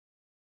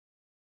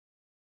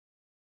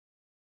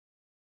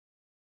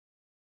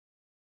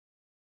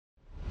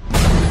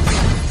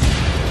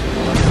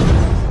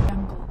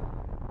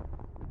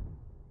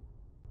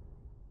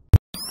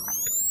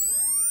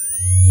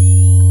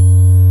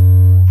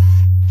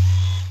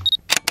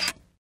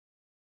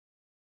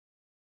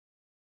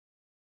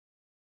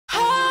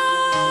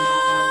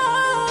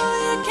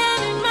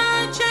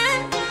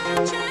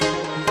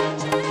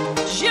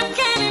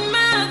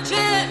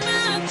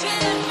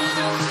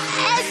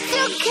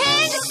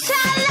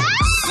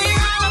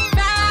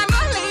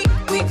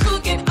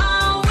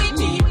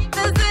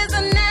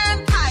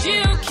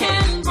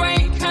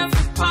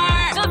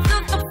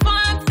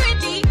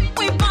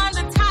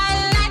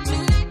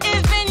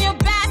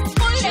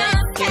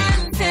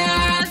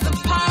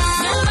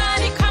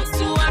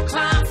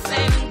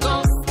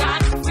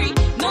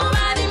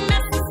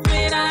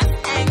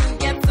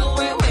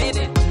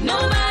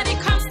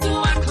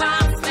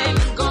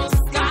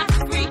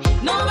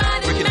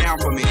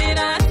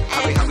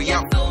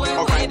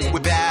We're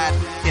bad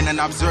in an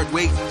absurd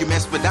way. You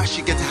mess with us,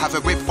 you get to have a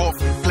rip off.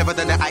 Clever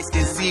than the eyes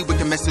can see. We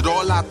can mess it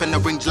all up and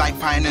arrange like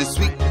fine and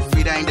sweet.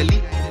 Frida in the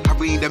lead,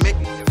 Harry in the mid.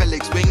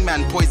 Felix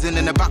wingman, poison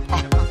in the back.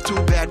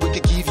 Too bad we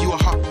could give you a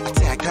heart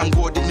attack. I'm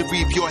God in the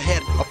reap your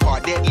head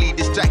apart. Deadly,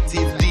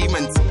 distractive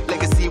demons.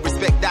 Legacy,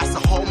 respect, that's a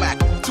hallmark.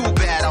 Too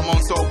bad I'm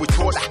on so with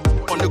Tola.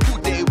 On the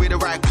good day with the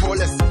right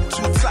callers.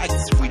 Too tight,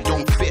 we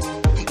don't fit.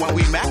 When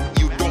we met,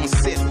 you don't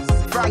sit.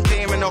 Frank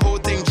came and the whole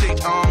thing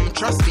changed.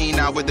 Trust me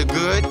now with the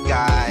good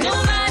guys.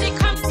 Nobody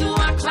comes to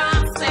our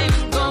class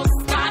and goes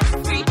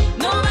scot-free.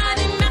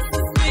 Nobody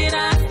messes with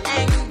us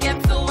and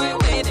gets away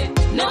with it.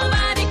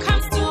 Nobody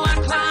comes to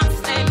our class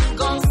and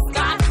goes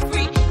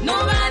scot-free.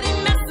 Nobody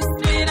messes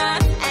with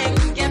us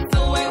and gets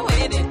away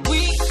with it.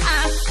 We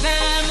are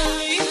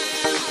family.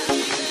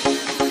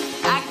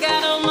 I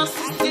got all my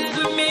sisters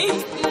with me.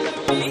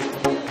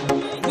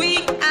 We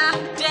are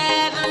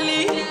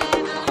deadly.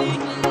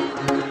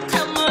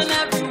 Come on,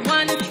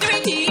 everyone, it's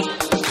 3D.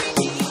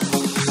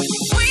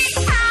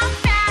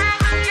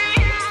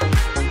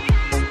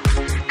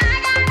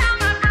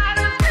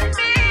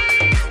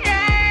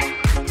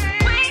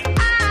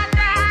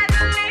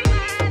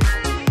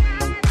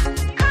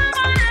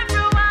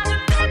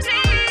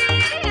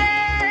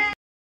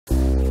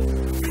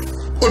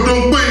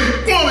 Don't wait,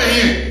 come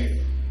here.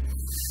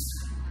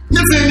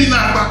 You say ni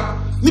napa,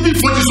 ni be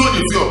 40 so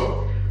the fear.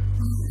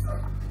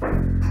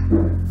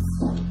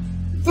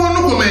 One no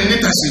come in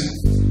taxi.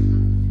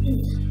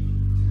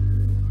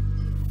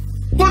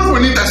 One no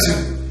in taxi.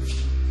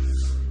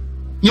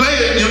 You are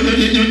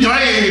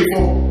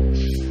for.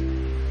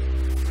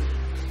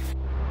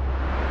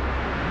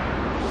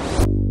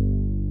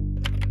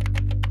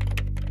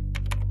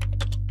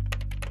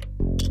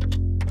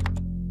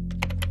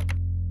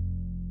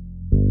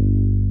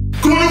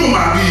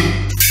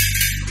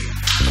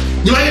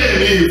 You are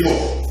here for.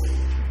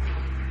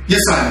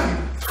 Yes, I am.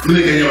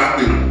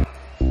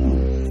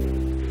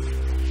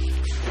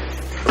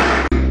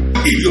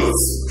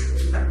 Idiots.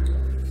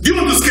 Do you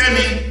want to scare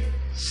me?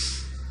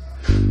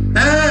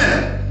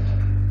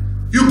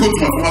 You go to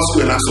my former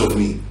school and ask of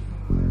me,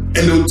 and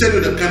they'll tell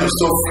you the kind of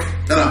stuff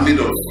that I'm made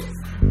of.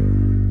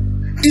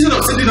 Instead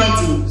of sitting down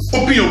to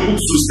open your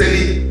books to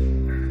study,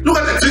 look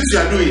at the tricks you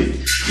are doing.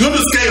 You want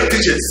to scare your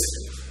teachers.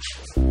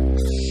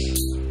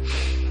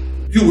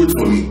 You wait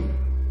for me.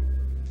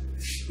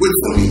 Wait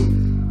for me.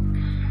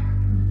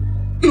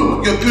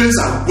 Look, your parents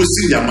are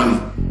wasting their money.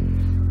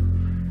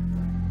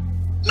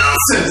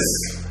 Nonsense.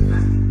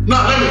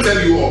 Now, let me tell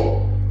you all.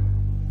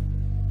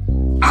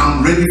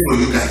 I'm ready for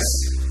you guys.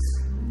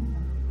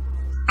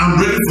 I'm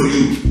ready for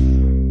you.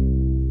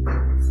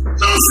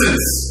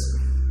 Nonsense.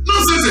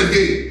 Nonsense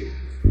again.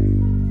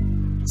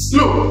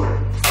 Look.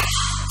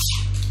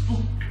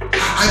 I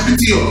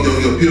pity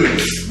your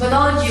parents. With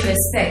all due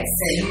respect,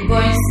 sir, you're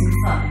going too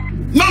far.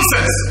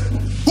 Nonsense!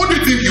 Who do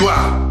you think you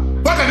are?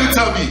 What can you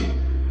tell me?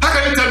 How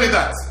can you tell me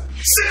that?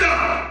 Sit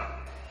down!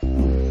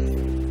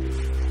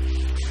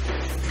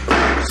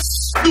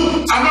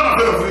 Look, I'm not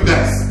afraid of you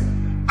guys.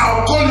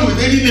 I'll call you with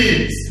any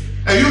names,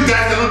 and you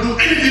guys cannot do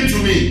anything to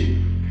me.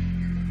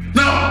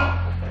 Now,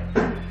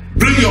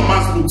 bring your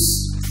math books.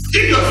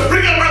 Idiots,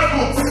 bring your math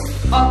books!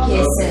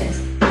 Okay, sir.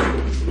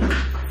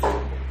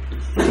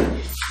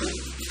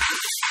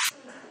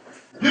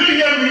 You didn't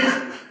hear me?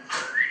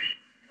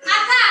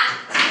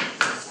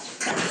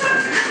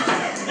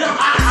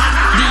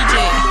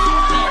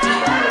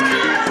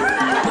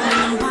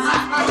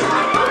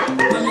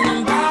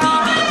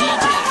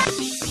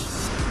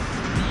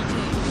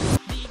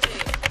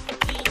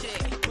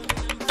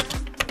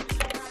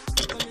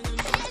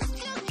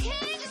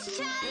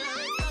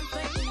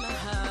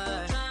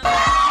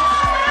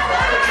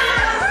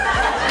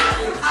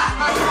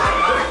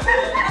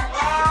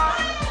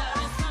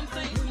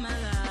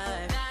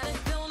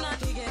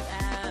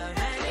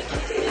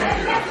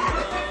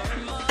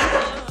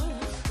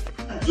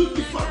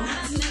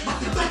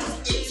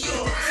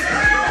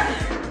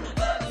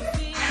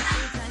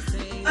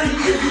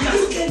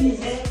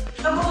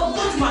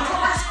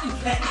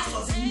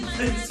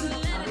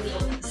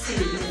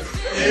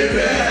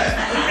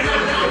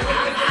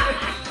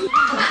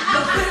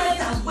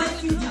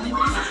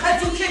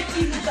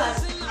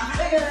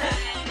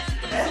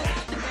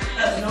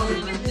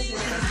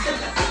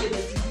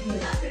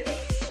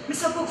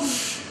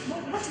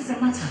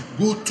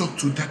 Go talk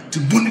to that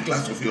demonic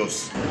class of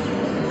yours. I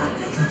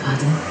beg your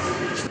pardon.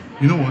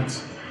 You know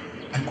what?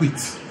 I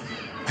quit.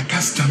 I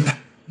can't stand that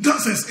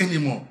nonsense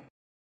anymore.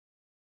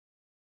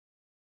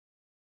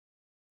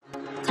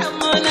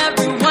 Come on,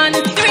 everyone,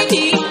 it's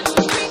 3D.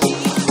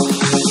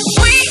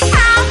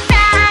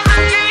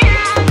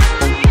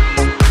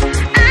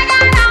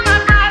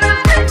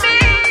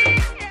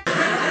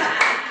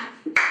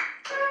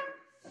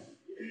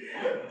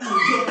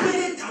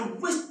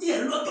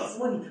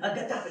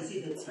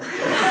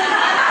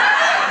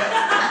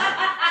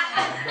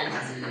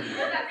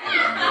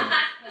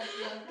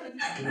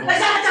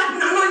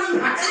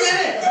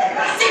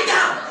 Sit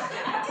down!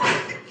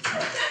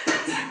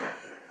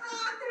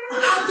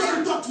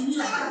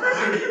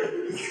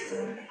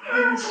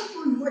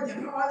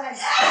 What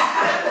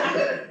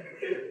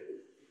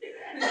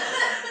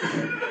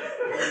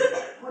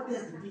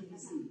does the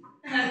BBC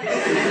say?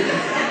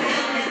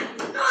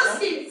 No,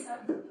 see.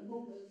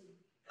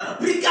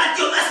 Bring out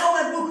your ass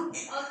book.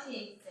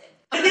 Okay, sir.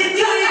 And then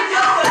you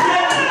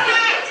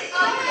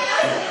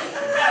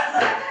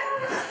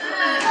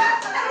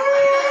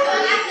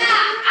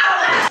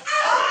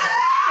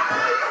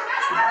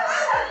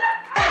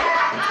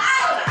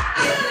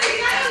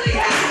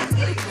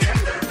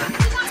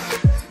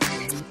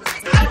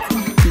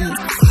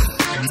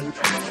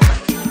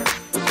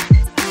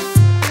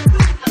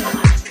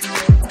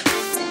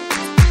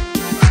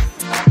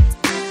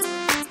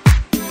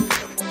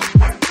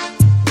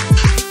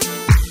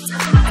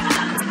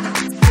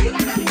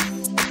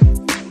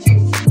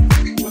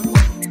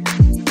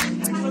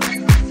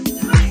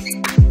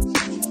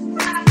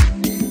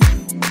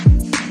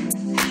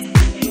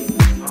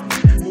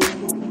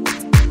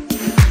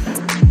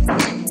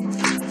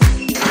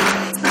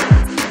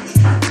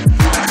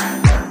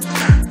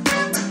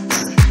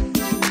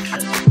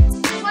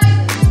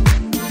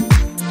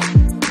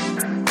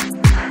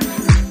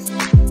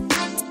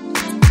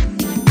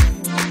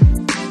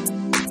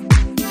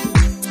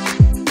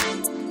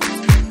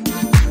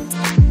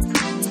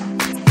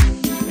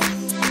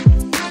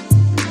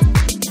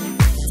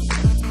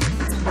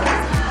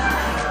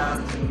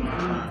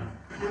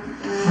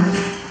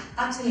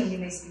Absolutely, you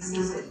may speak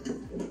seated.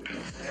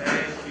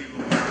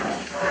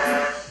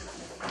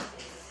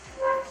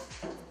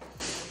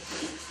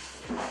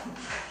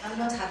 I'm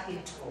not happy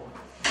at all.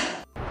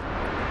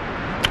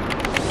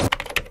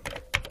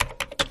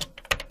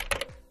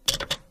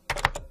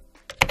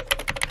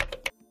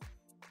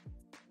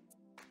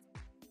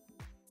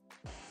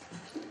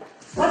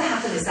 What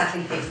happened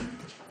exactly here?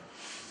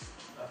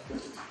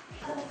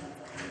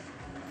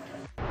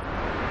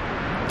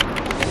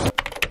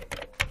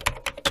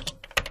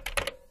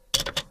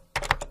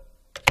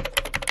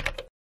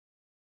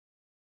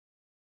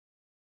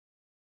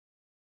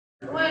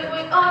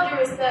 With all due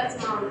respect,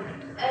 Mom,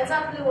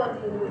 exactly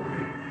what do you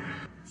mean?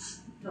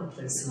 Don't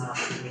play smart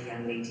with me,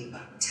 young lady,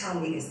 but tell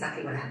me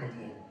exactly what happened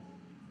here.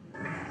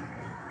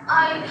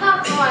 I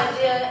have no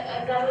idea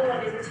exactly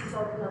what it is you're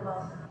talking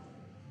about.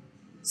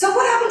 So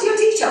what happened to your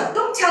teacher?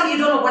 Don't tell me you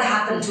don't know what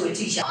happened to a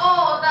teacher.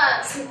 Oh,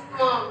 that's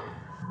Mom.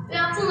 We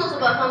have to not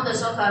overcome the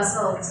shock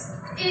ourselves.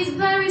 It's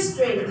very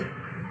strange.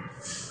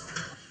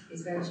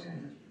 It's very strange.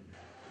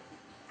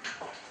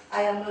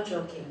 I am not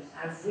joking.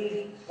 I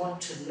really want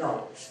to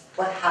know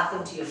what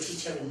happened to your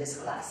teacher in this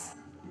class.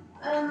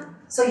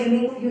 So you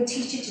mean your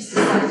teacher just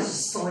decided to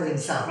soil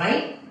himself,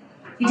 right?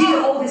 He did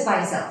all this by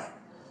himself?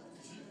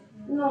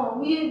 No,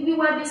 we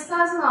were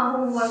discussing our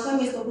homework when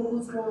Mr.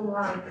 Kuku's phone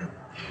rang.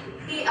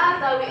 He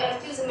asked that we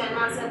excuse him and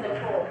answer the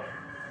call.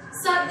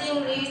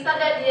 Suddenly, he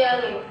started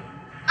yelling,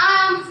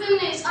 "I am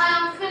finished, I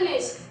am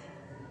finished,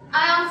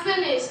 I am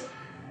finished."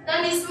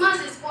 Then he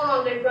smashed his phone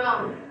on the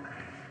ground,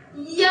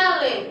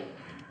 yelling.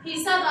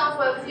 He sat down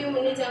for a few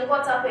minutes and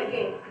got up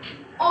again,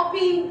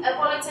 opened a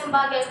polythene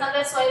bag and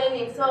started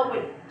soiling himself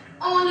with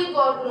only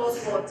God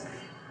knows what.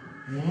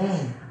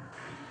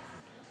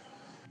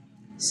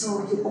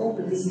 So you all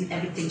believe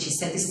everything she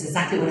said? This is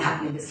exactly what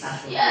happened in this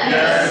classroom?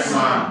 Yes,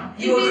 ma'am.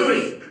 You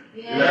agree?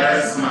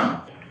 Yes,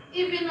 ma'am.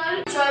 If you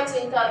know, tried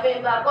to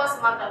intervene, but got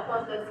smacked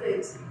across the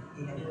face.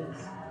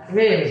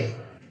 Really?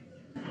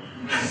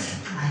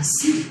 I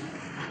see.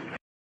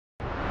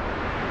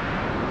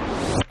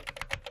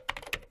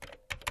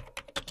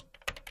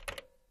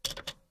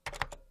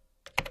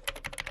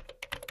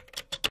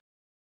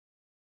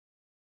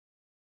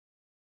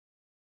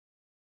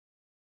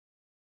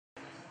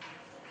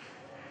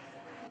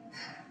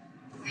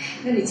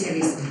 Let me tell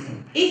you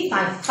something. If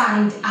I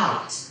find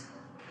out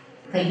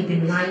that you've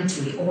been lying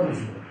to me, all of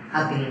you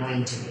have been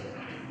lying to me,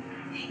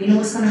 you know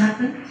what's going to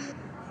happen?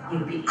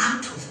 You'll be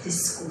out of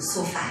this school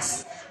so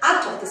fast,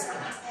 out of this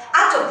class,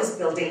 out of this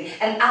building,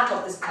 and out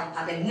of this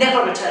compound, and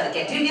never return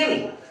again. Do you hear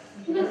me?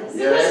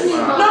 Yes,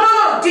 ma'am.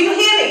 No. Do you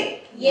hear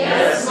me?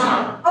 Yes,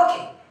 ma'am.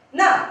 Okay.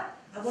 Now,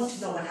 I want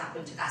to know what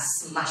happened to that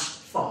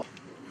smashed phone.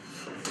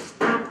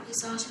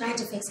 So I was trying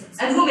to fix it.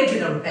 And who made you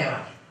the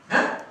repairer?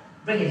 Huh?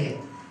 Bring it here.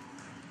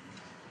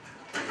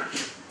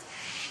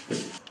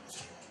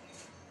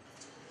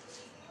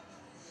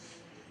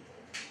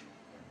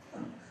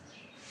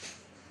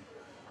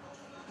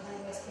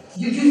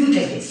 You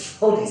take this.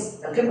 Hold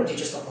this. And take what you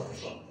just got off the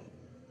floor.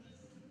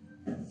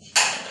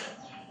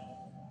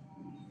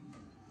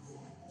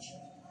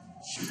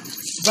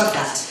 Grab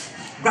that.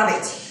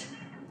 Grab it.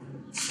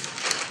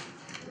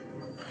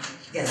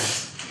 Get out.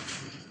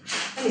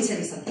 Let me tell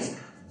you something.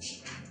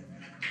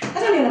 I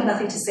don't even have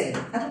nothing to say.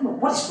 I don't know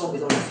what is wrong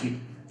with all of you.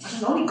 I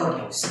don't know. Only God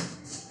knows.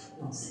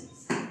 Nonsense.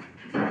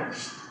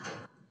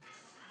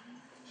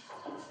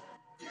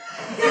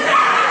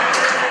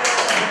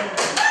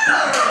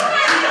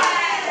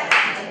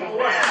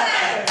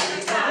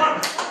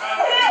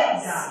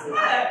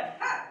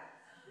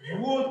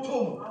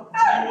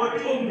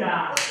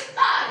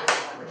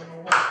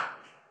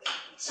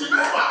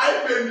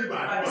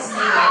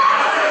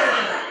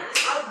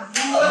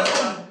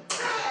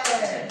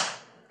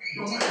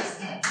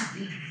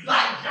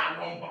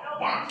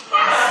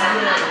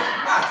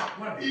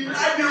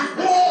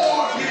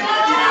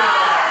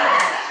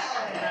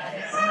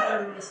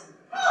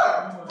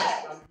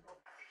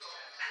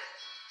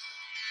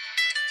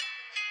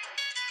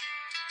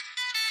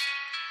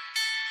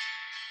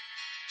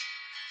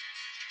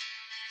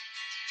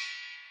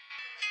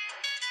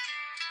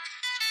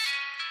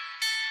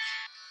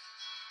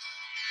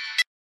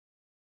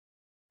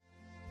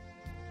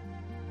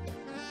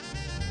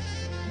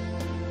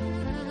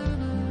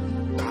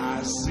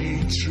 I see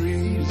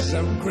trees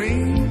of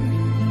green,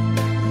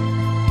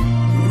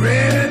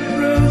 red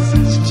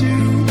roses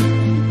too.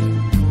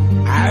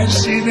 I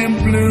see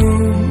them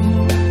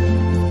bloom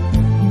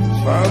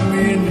for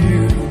me and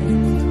you,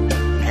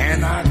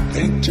 and I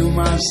think to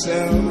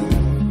myself,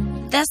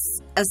 this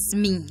is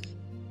me.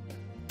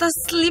 The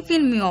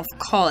sleeping me, of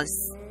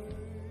course.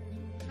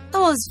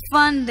 Those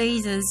fun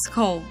days in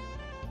school.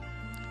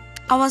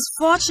 I was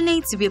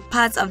fortunate to be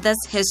part of this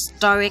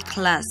historic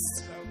class.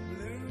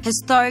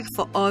 Historic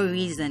for all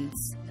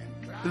reasons.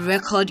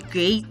 Record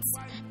grades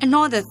and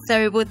all the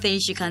terrible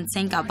things you can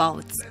think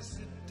about.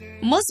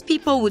 Most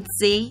people would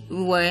say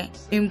we were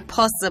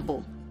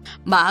impossible,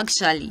 but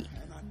actually,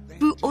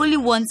 we only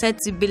wanted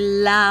to be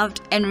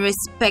loved and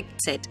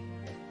respected.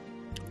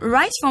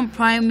 Right from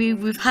primary,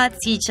 we've had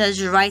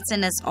teachers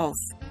writing us off,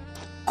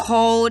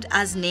 called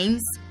us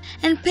names,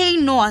 and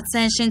paying no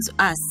attention to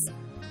us.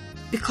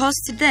 Because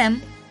to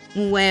them,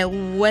 we were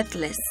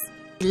worthless.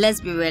 Let's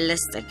be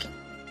realistic.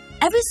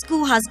 Every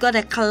school has got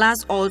a class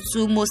or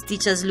two most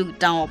teachers look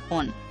down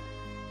upon.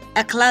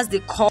 A class they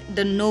call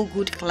the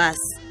no-good class.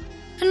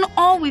 And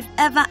all we've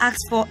ever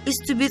asked for is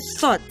to be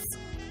taught.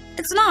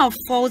 It's not our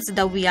fault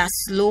that we are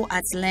slow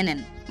at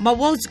learning. But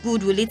what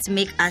good will it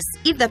make us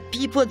if the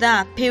people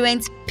that our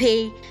parents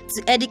pay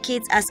to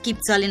educate us keep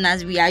telling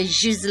us we are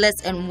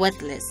useless and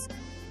worthless?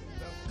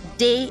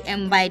 Day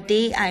and by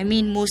day, I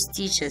mean most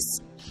teachers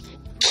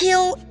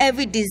kill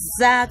every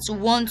desire to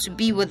want to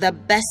be with the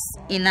best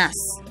in us.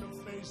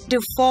 They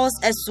force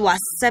us to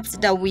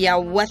accept that we are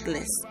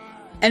worthless.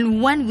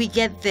 And when we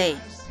get there,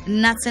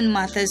 nothing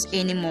matters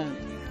anymore.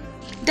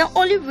 The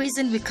only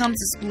reason we come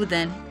to school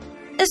then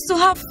is to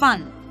have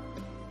fun,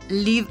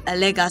 leave a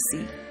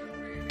legacy.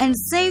 And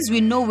since we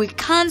know we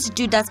can't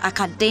do that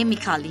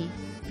academically,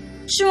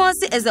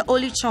 truancy is the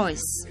only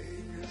choice.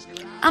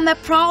 I'm a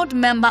proud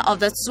member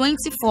of the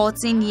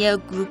 2014 year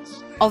group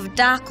of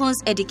Darkons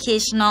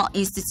Educational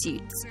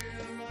Institute,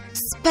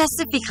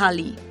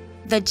 specifically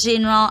the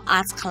General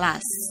Arts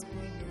class.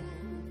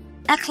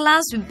 A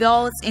class we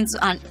built into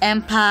an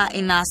empire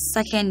in our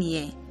second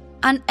year,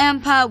 an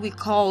empire we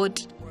called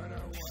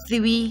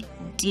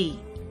 3D.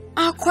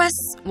 Our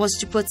quest was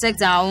to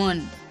protect our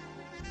own.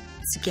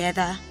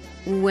 Together,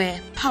 we were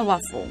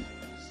powerful.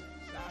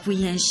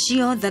 We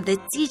ensured that the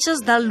teachers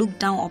that looked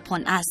down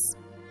upon us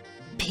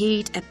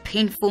paid a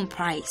painful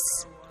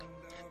price.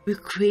 We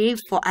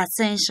craved for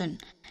attention,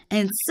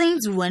 and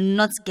since we were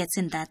not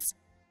getting that,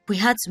 we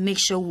had to make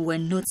sure we were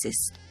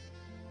noticed.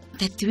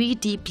 The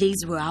 3D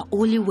plays were our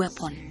only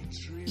weapon.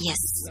 Yes,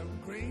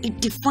 it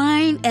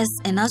defined us,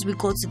 and as we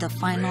got to the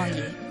final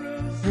year,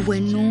 we were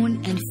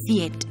known and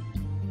feared.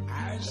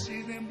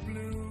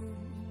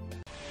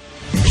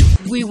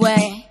 We were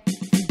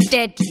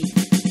deadly.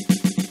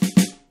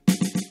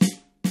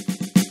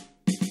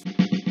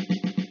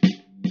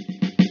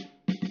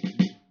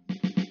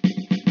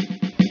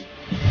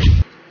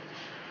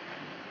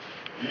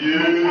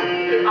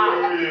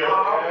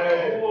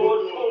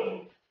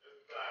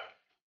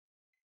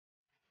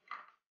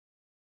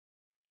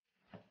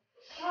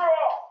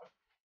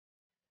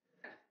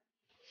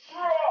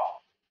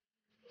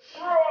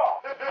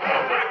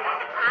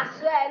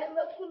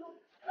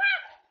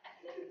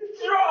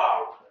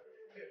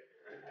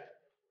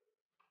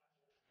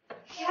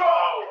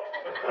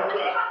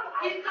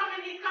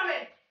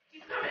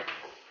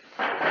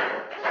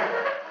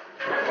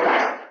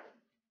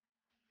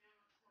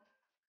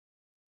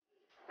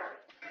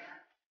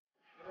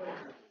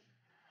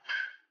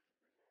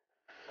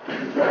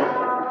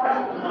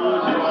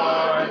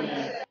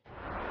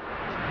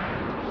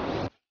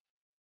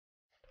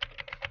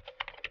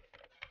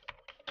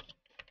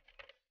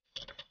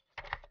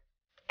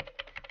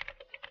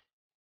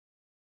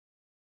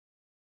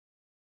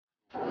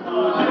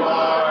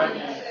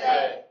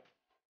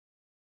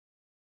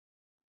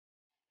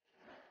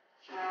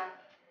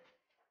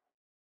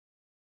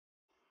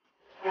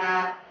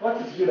 What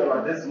is good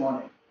about this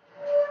morning?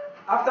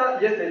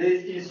 After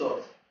yesterday's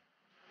insult,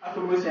 I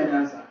propose an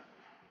answer.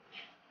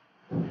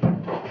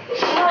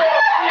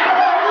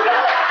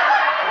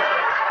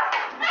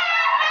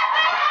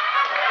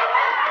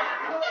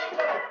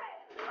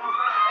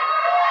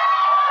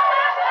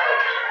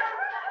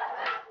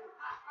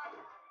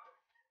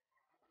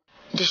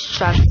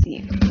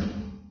 Destructive.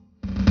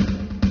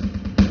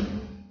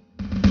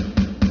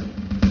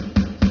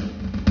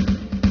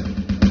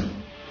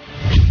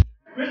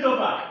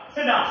 Christopher,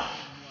 sit down.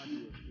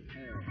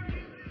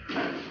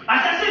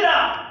 I said sit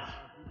down.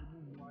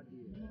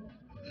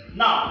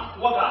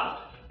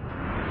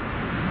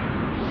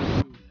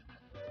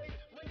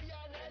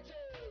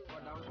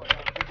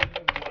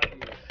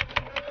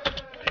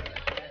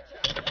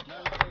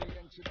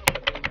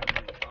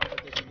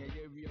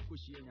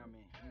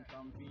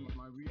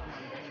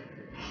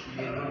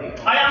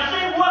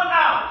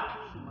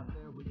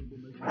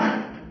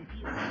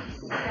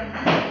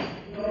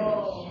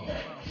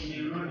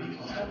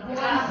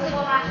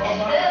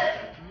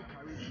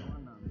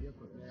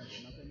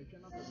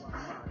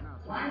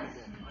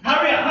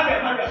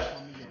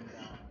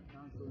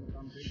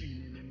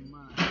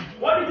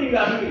 everything you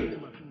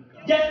are doing.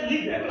 Just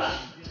leave the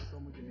class.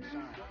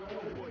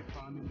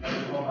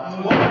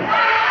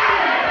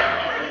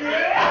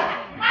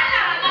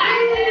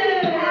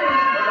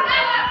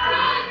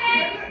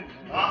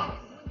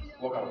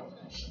 Walk out.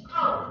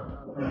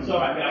 It's all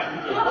right,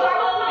 man.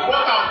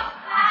 Walk out.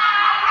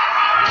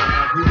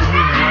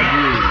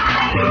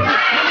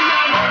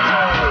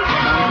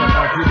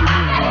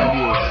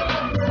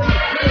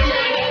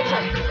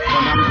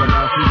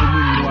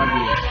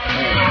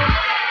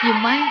 You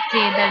might say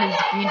that is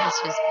being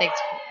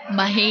disrespectful,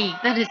 but hey,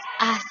 that is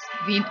us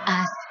being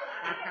us.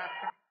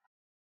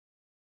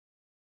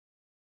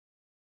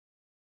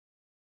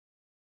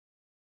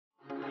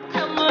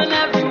 Come on,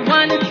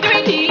 everyone, it's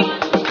 3D.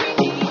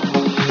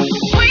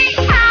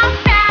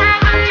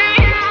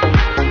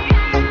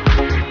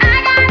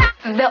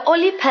 The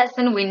only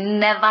person we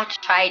never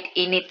tried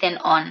anything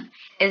on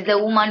is the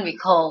woman we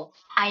call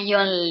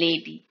Iron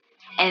Lady.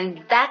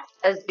 And that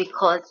is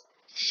because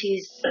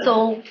she's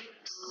so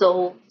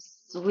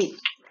sweet.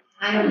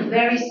 I am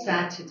very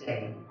sad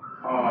today.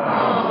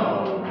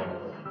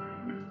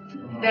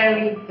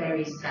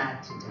 Very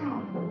sad today.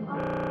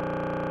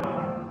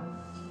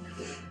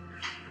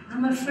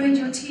 I'm afraid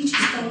your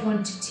teachers don't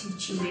want to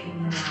teach you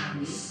anymore.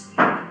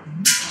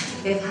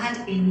 They've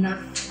had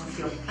enough of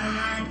your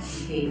bad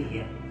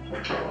behavior.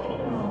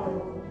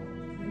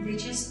 And they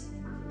just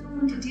don't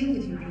want to deal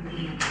with you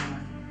anymore.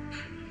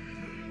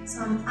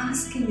 So I'm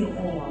asking you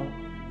all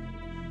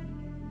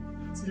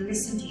to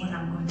listen to what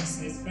I'm going to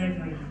say. It's very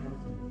important.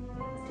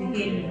 To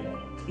hear me,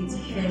 it's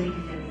very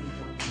important.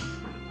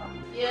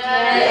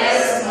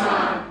 Yes,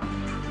 ma'am.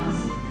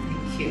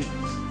 Thank you.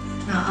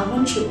 Now I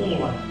want you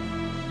all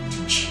to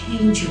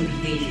change your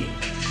behavior.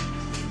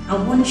 I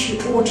want you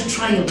all to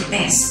try your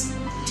best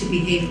to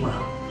behave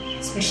well,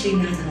 especially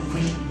now that I'm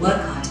going to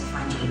work hard to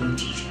find you a new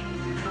teacher.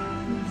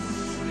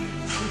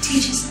 The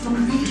teachers don't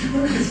want to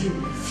work with you.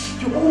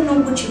 You all know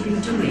what you've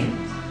been doing.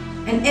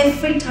 And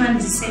every time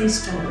it's the same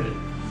story.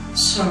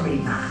 Sorry,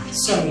 ma.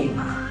 You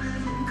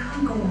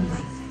can't go on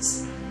like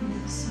this.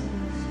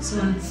 So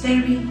I'm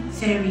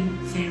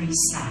very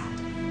sad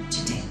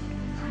today.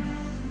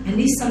 And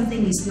if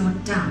something is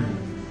not done,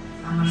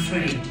 I'm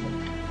afraid.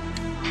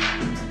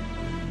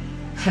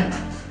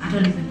 I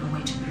don't even know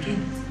where to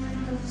begin.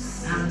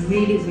 I'm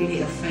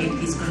really afraid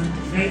it's going to be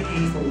very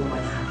painful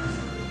what happened.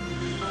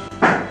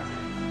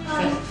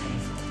 Very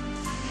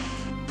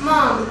painful.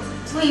 Mom,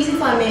 please,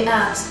 if I may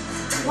ask,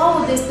 what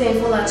would this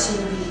painful action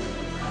be?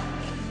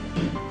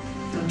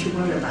 Don't you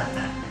worry about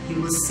that.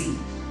 You will see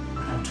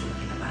what I'm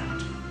talking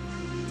about.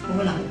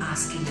 All I'm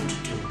asking you to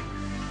do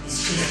is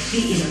to be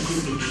in a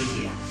good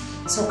behavior.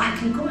 So I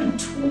can go and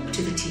talk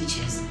to the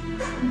teachers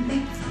and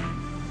beg them.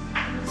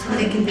 So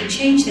they can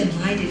change their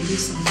mind and do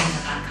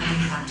something about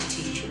coming back to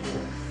teach you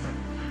all.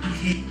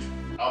 Okay?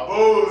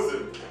 Oppose.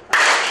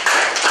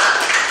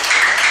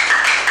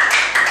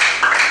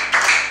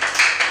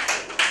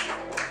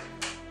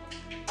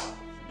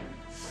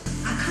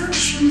 I can't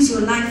choose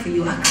your life for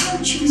you. I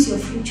can't choose your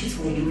future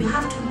for you. You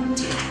have to want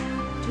it.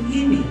 Do you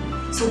hear me?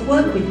 So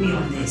work with me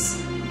on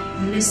this.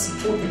 And let's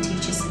support the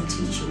teachers and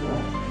teach you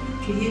all.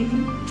 Do you hear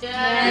me?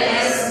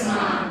 Yes,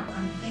 ma'am.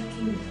 I'm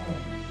begging you all.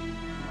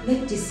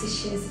 Make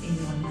decisions in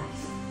your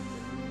life.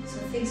 So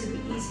things will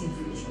be easy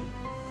for you.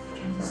 Do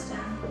you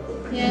understand?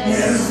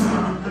 Yes,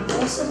 ma'am. I'm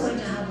also going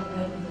to have a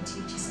word with the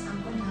teachers.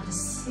 I'm going to have a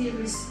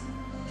serious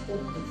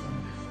talk with them.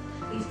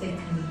 If they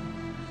can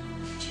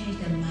change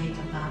their mind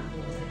about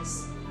all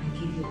this and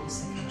give you a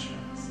second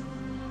chance.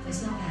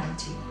 There's no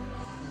guarantee.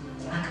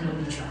 I can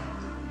only try.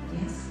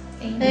 Yes?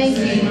 Thank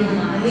you.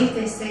 And if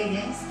they say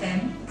yes,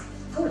 then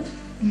good.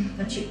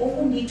 But you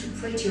all need to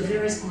pray to your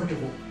various God.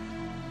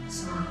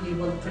 So He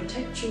will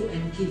protect you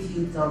and give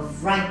you the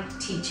right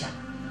teacher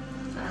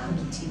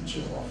to teach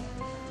you all.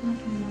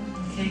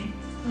 Okay?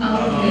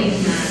 Okay.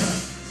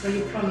 So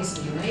you promise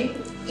me, right?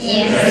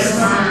 Yes,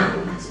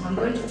 ma'am. So I'm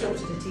going to talk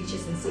to the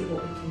teachers and see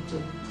what we can do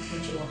to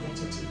get you a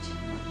better teacher.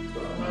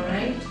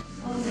 Alright?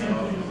 Okay.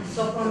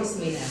 So promise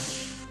me now.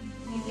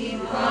 We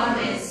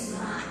promise,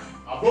 ma'am.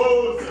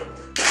 Oppose.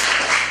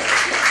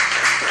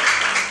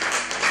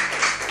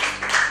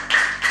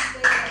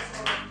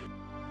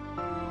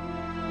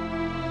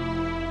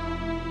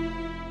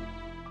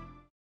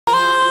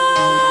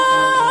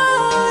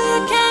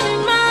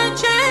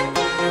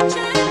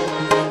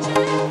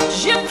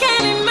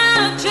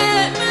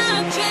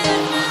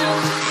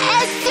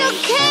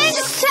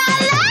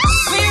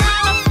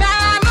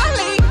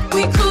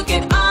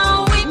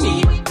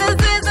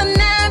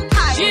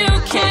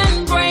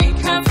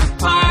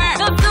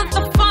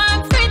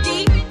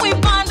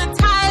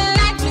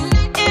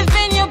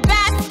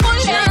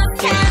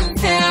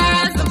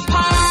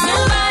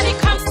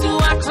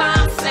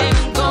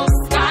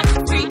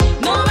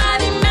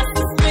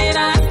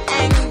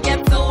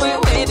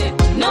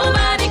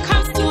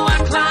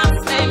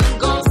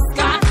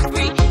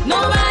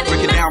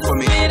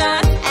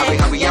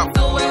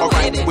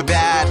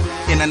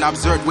 An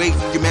absurd way,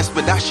 you mess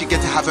with that, she get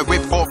to have a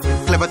rip off.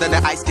 Clever than the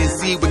eyes can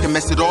see, we can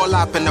mess it all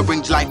up and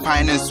arrange like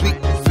fine and sweet.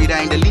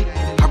 Frida in the lead,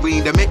 Harry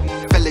in the mid,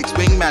 Felix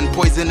wingman, wingman,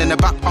 poison in the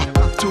back.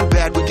 Too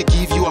bad we could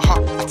give you a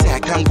heart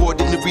attack. Thank God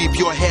didn't rip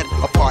your head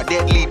apart.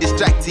 Deadly,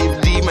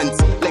 distractive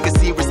demons.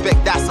 Legacy,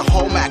 respect, that's a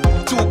hallmark.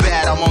 Too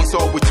bad I'm on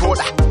so with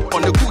Tola.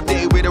 On a good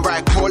day with the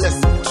right callers.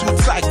 Two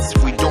sides,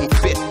 we don't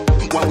fit.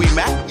 When we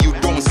mad, you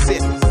don't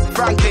sit.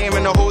 Frank came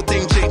and the whole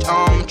thing changed.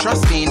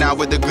 Trust me now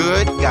with the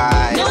good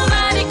guys.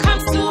 Nobody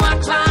comes to our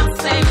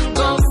class and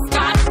goes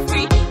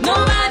scot-free.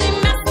 Nobody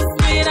messes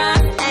with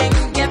us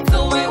and gets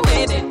away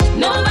with it.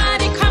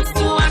 Nobody comes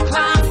to our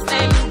class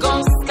and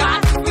goes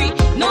scot-free.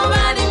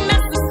 Nobody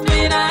messes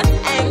with us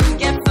and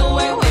gets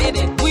away with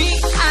it. We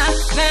are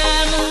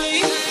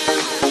family.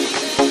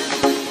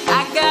 I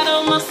got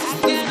all my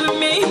sisters with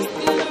me.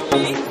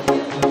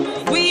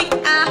 We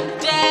are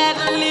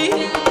deadly.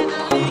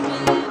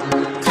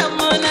 Come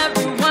on,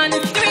 everyone,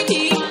 it's 3.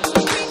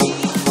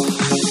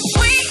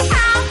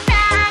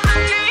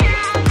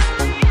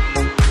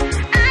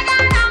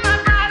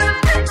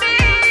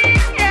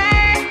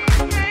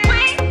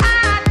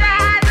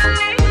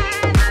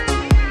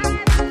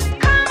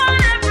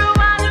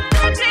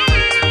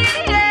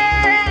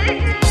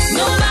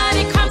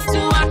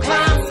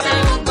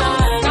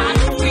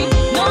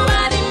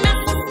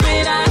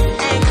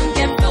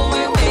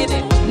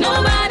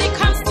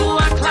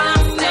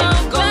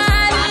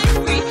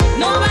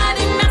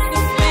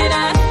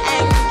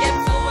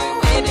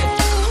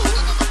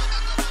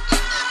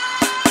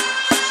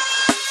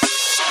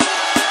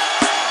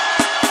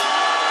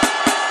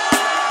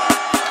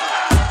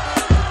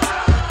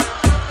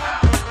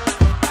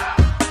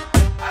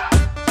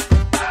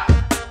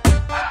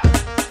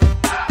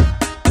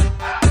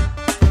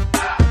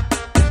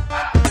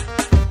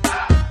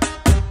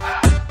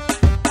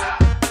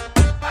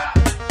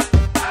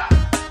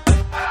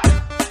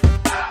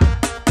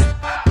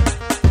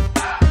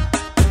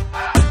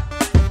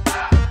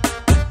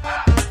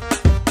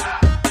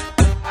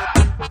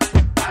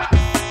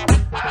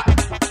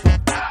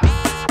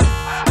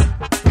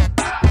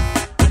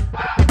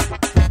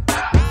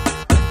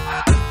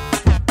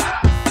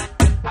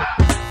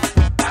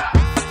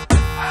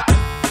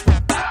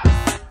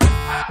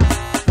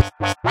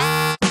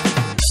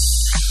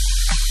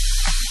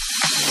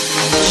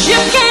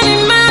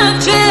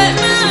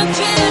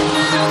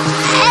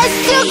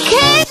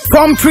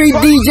 Palm Tree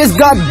DJs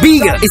got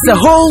bigger. It's a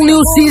whole new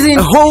season,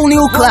 a whole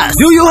new class.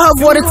 Do you have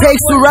what it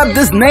takes to rap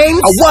this name?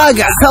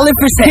 Awaga,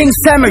 Celebrity, King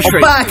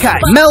Cemetery, Obaka,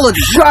 Melody,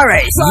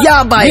 Juarez,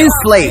 Yabai,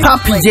 Inslay,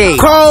 Papi J.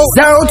 Call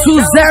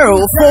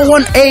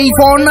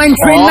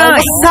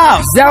 020-418-4939.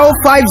 Stop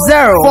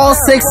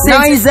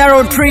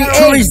 050-469-038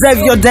 to reserve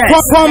your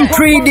dance. Palm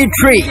Tree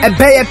D3, a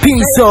Bay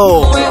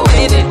Pinso.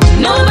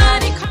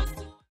 Nobody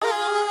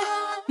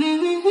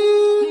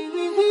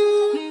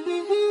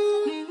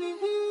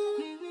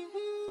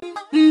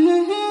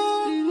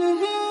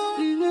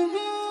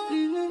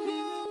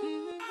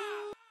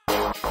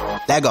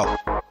Let go.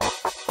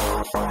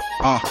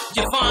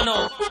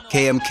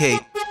 KMK.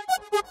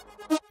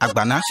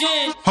 Agbana.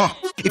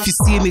 If you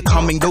see me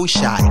coming, don't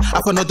shy.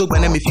 I for another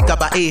when I'm if you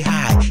got a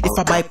high. If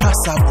I bypass,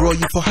 I'll bro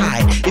you for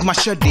high. If my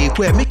shirt day,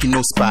 queer making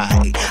no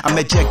spy. I'm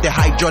eject the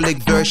hydraulic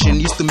version.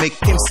 Used to make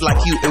pimps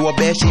like you. It was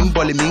bashing,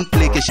 bullying,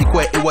 click, she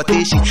quit, it was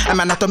tasty. I'm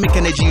an atomic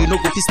energy, you know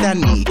go to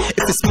stand me.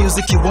 If it's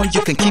music you want,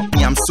 you can keep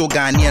me. I'm so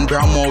Ghanaian,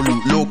 brown more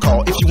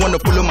local. If you wanna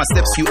follow my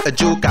steps, you a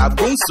joke. I've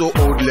grown so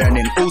old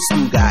learning, old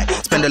school guy.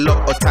 Spend a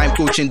lot of time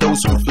coaching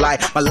those who fly.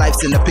 My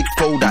life's in a pick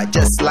folder,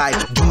 just like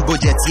Jumbo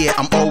Jets, yeah,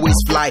 I'm always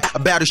fly. I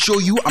better show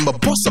you I'm a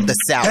boss of the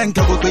South. And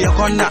go to your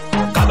corner.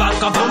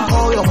 Kabakabam,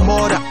 call your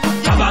mother.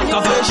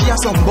 Kabakabam, she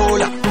has some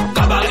bowler.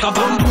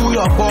 Kabakabam, do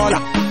your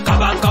baller.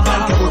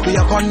 Kabakabam, go to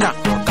your corner.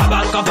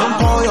 Kabakabam,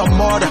 call your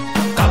mother.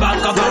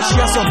 Kabakabam, she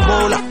has some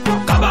bowler.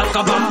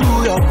 Kabakabam, do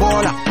your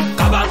baller.